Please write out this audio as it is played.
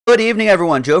Good evening,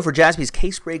 everyone. Joe for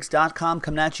JaspysCaseBreaks.com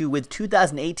coming at you with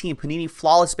 2018 Panini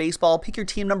Flawless Baseball. Pick your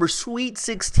team number Sweet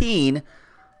 16.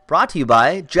 Brought to you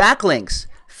by Jack Links.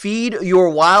 Feed your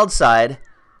wild side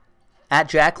at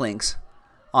Jack Links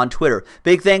on Twitter.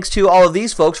 Big thanks to all of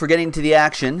these folks for getting to the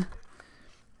action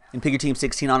in Pick Your Team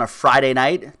 16 on a Friday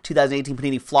night. 2018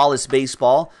 Panini Flawless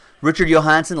Baseball. Richard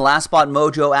Johansson, Last Spot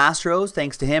Mojo Astros.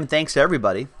 Thanks to him. Thanks to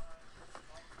everybody.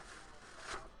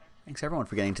 Thanks everyone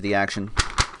for getting to the action.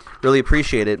 Really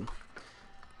appreciate it.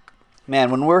 Man,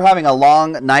 when we're having a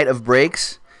long night of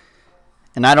breaks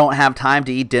and I don't have time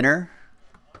to eat dinner,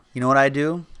 you know what I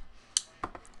do?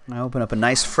 I open up a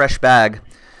nice fresh bag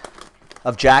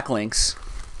of Jack Links,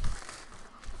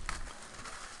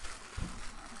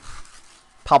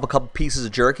 pop a couple pieces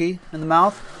of jerky in the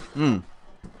mouth.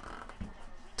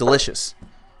 Delicious.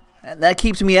 And that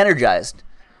keeps me energized.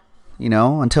 You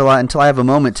know, until I have a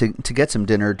moment to get some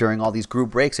dinner during all these group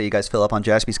breaks that you guys fill up on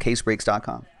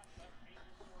JaspysCaseBreaks.com.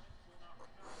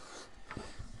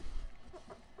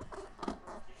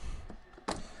 All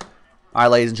right,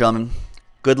 ladies and gentlemen,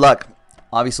 good luck.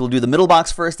 Obviously, we'll do the middle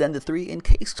box first, then the 3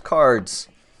 encased cards.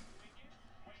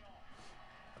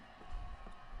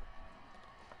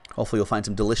 Hopefully, you'll find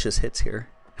some delicious hits here.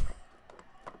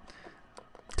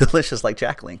 Delicious like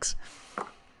Jack Links.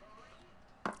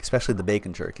 Especially the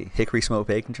bacon jerky. Hickory smoked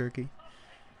bacon jerky.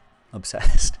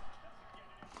 Obsessed.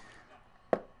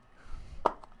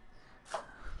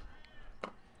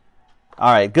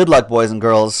 All right, good luck, boys and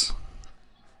girls.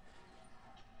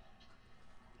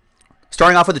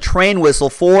 Starting off with a train whistle,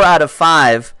 4 out of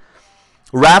 5.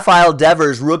 Rafael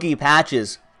Devers, rookie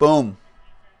patches. Boom.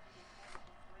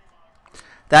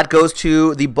 That goes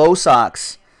to the Bo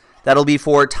Sox. That'll be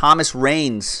for Thomas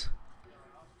Raines.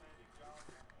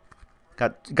 You're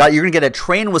going to get a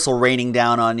train whistle raining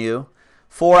down on you.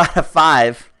 4 out of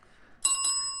 5.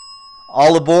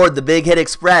 All aboard the Big Hit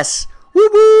Express.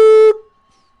 Whoop, whoop.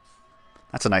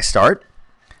 That's a nice start.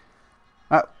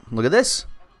 Look at this.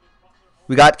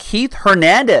 We got Keith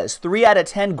Hernandez. 3 out of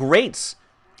 10 greats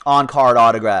on card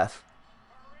autograph.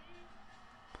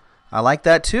 I like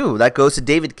that too. That goes to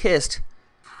David Kist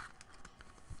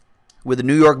with the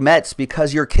New York Mets.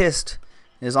 Because You're Kissed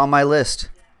is on my list.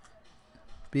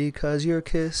 Because you're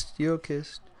kissed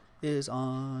is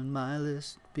on my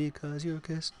list. Because you're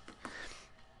kissed.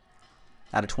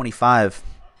 Out of 25,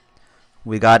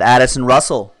 we got Addison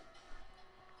Russell.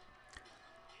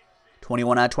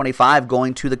 21 out of 25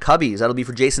 going to the Cubbies. That'll be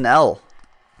for Jason L.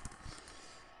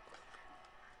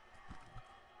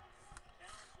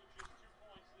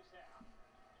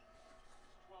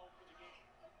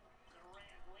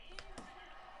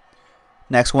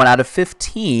 Next one out of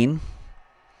 15.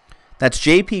 That's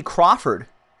J.P. Crawford.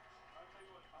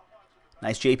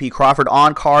 Nice J.P. Crawford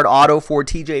on-card auto for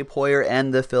T.J. Poyer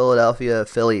and the Philadelphia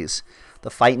Phillies.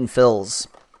 The Fightin' Phils.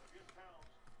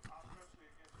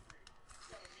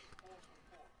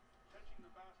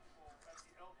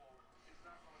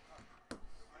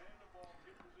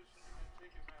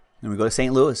 Then we go to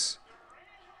St. Louis.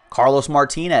 Carlos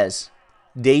Martinez.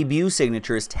 Debut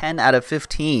signature is 10 out of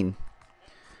 15.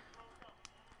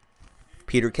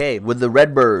 Peter K. with the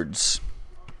Redbirds.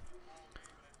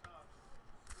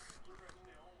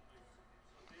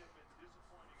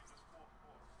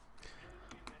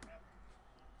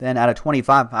 Then out of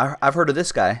 25, I've heard of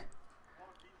this guy.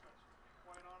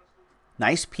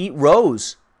 Nice Pete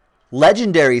Rose.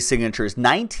 Legendary signatures.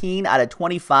 19 out of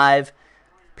 25.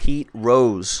 Pete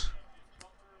Rose.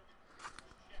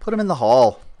 Put him in the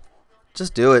hall.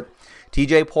 Just do it.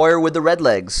 TJ Poyer with the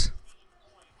Redlegs.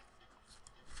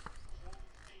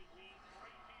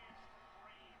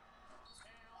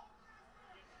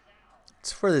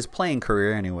 It's for his playing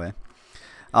career anyway.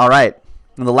 All right.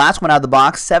 And the last one out of the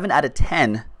box, 7 out of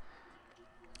 10.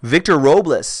 Victor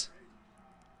Robles.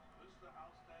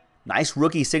 Nice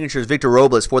rookie signatures, Victor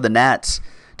Robles for the Nats.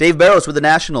 Dave Barros with the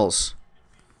Nationals.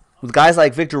 With guys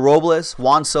like Victor Robles,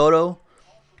 Juan Soto.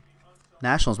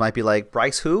 Nationals might be like,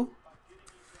 Bryce who?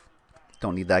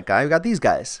 Don't need that guy. We got these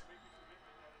guys.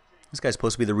 This guy's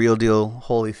supposed to be the real deal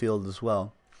Holyfield as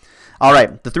well. All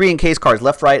right. The 3 encased cards,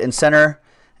 left, right, and center.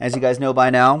 As you guys know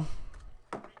by now.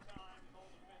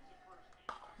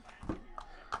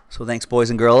 So thanks, boys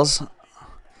and girls,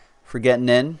 for getting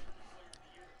in.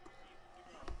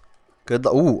 Good.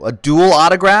 Ooh, a dual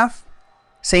autograph.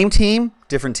 Same team,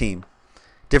 different team.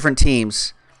 Different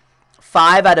teams.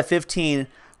 5 out of 15.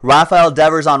 Rafael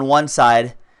Devers on one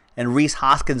side and Rhys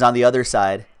Hoskins on the other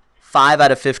side. 5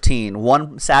 out of 15.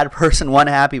 One sad person, one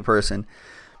happy person.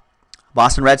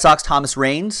 Boston Red Sox, Thomas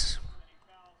Raines.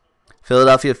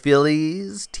 Philadelphia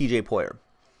Phillies, TJ Poyer.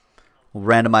 We'll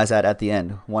randomize that at the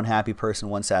end. One happy person,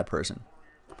 one sad person.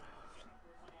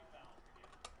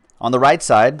 On the right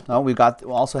side,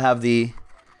 we'll also have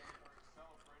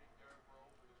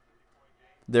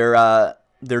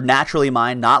they're naturally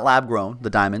mined, not lab grown, the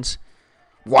diamonds.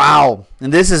 Wow.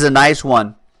 And this is a nice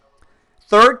one.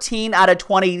 13 out of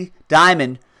 20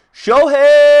 diamond.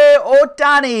 Shohei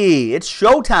Ohtani. It's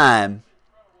showtime.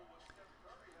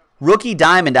 Rookie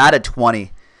diamond out of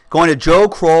 20. Going to Joe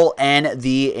Kroll and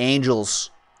the Angels.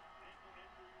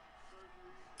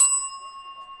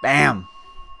 Bam.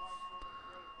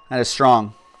 That is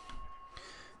strong.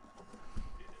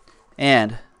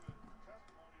 And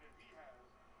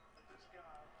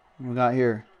what we got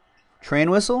here? Train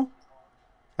whistle?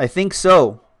 I think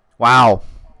so. Wow.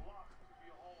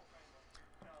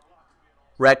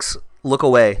 Rex, look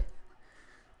away.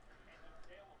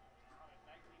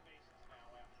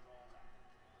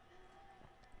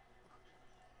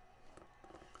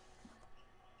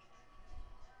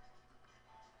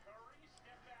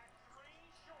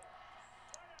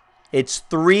 It's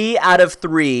 3 out of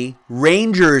 3,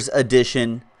 Rangers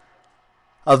edition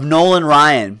of Nolan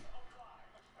Ryan.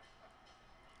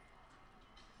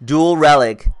 Dual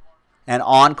relic and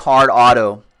on-card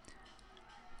auto.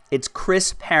 It's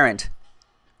Chris Parent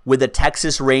with the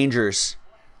Texas Rangers.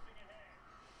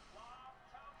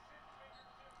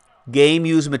 Game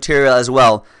used material as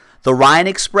well. The Ryan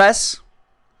Express,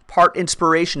 part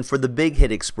inspiration for the Big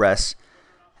Hit Express.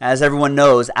 As everyone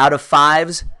knows, out of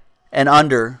 5s and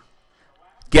under,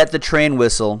 get the train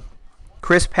whistle.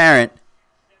 Chris Parent.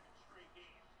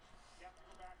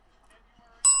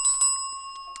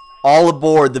 All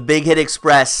aboard the Big Hit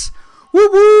Express.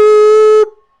 Whoop, whoop.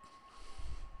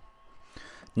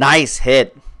 Nice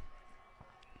hit.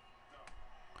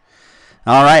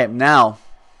 All right, now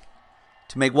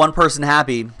to make one person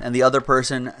happy and the other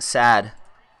person sad.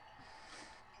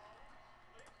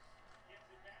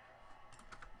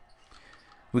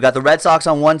 We got the Red Sox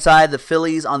on one side, the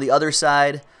Phillies on the other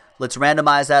side. Let's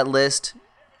randomize that list.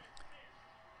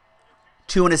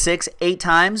 2 and a 6, 8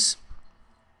 times.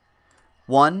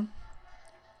 1,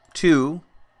 2,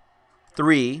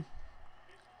 3,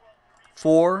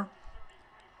 4,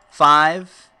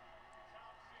 5.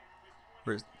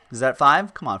 Is that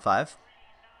 5? Come on, 5.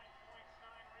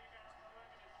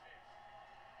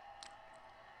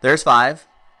 There's 5.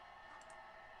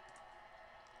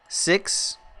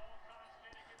 6,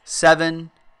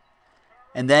 7,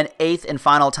 and then 8th and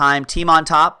final time. Team on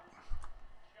top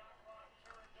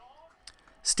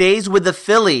stays with the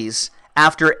Phillies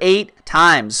after 8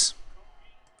 times.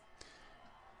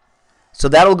 So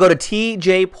that'll go to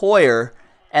T.J. Poyer,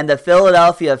 and the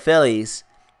Philadelphia Phillies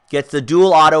gets the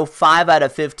dual auto, 5 out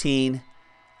of 15.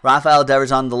 Rafael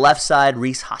Devers on the left side,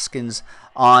 Rhys Hoskins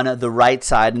on the right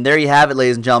side. And there you have it,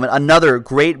 ladies and gentlemen. Another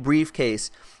great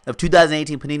briefcase of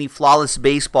 2018 Panini Flawless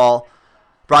Baseball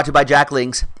brought to you by Jack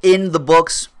Links in the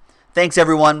books. Thanks,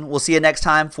 everyone. We'll see you next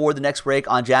time for the next break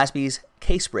on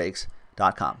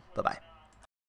JaspysCaseBreaks.com. Bye-bye.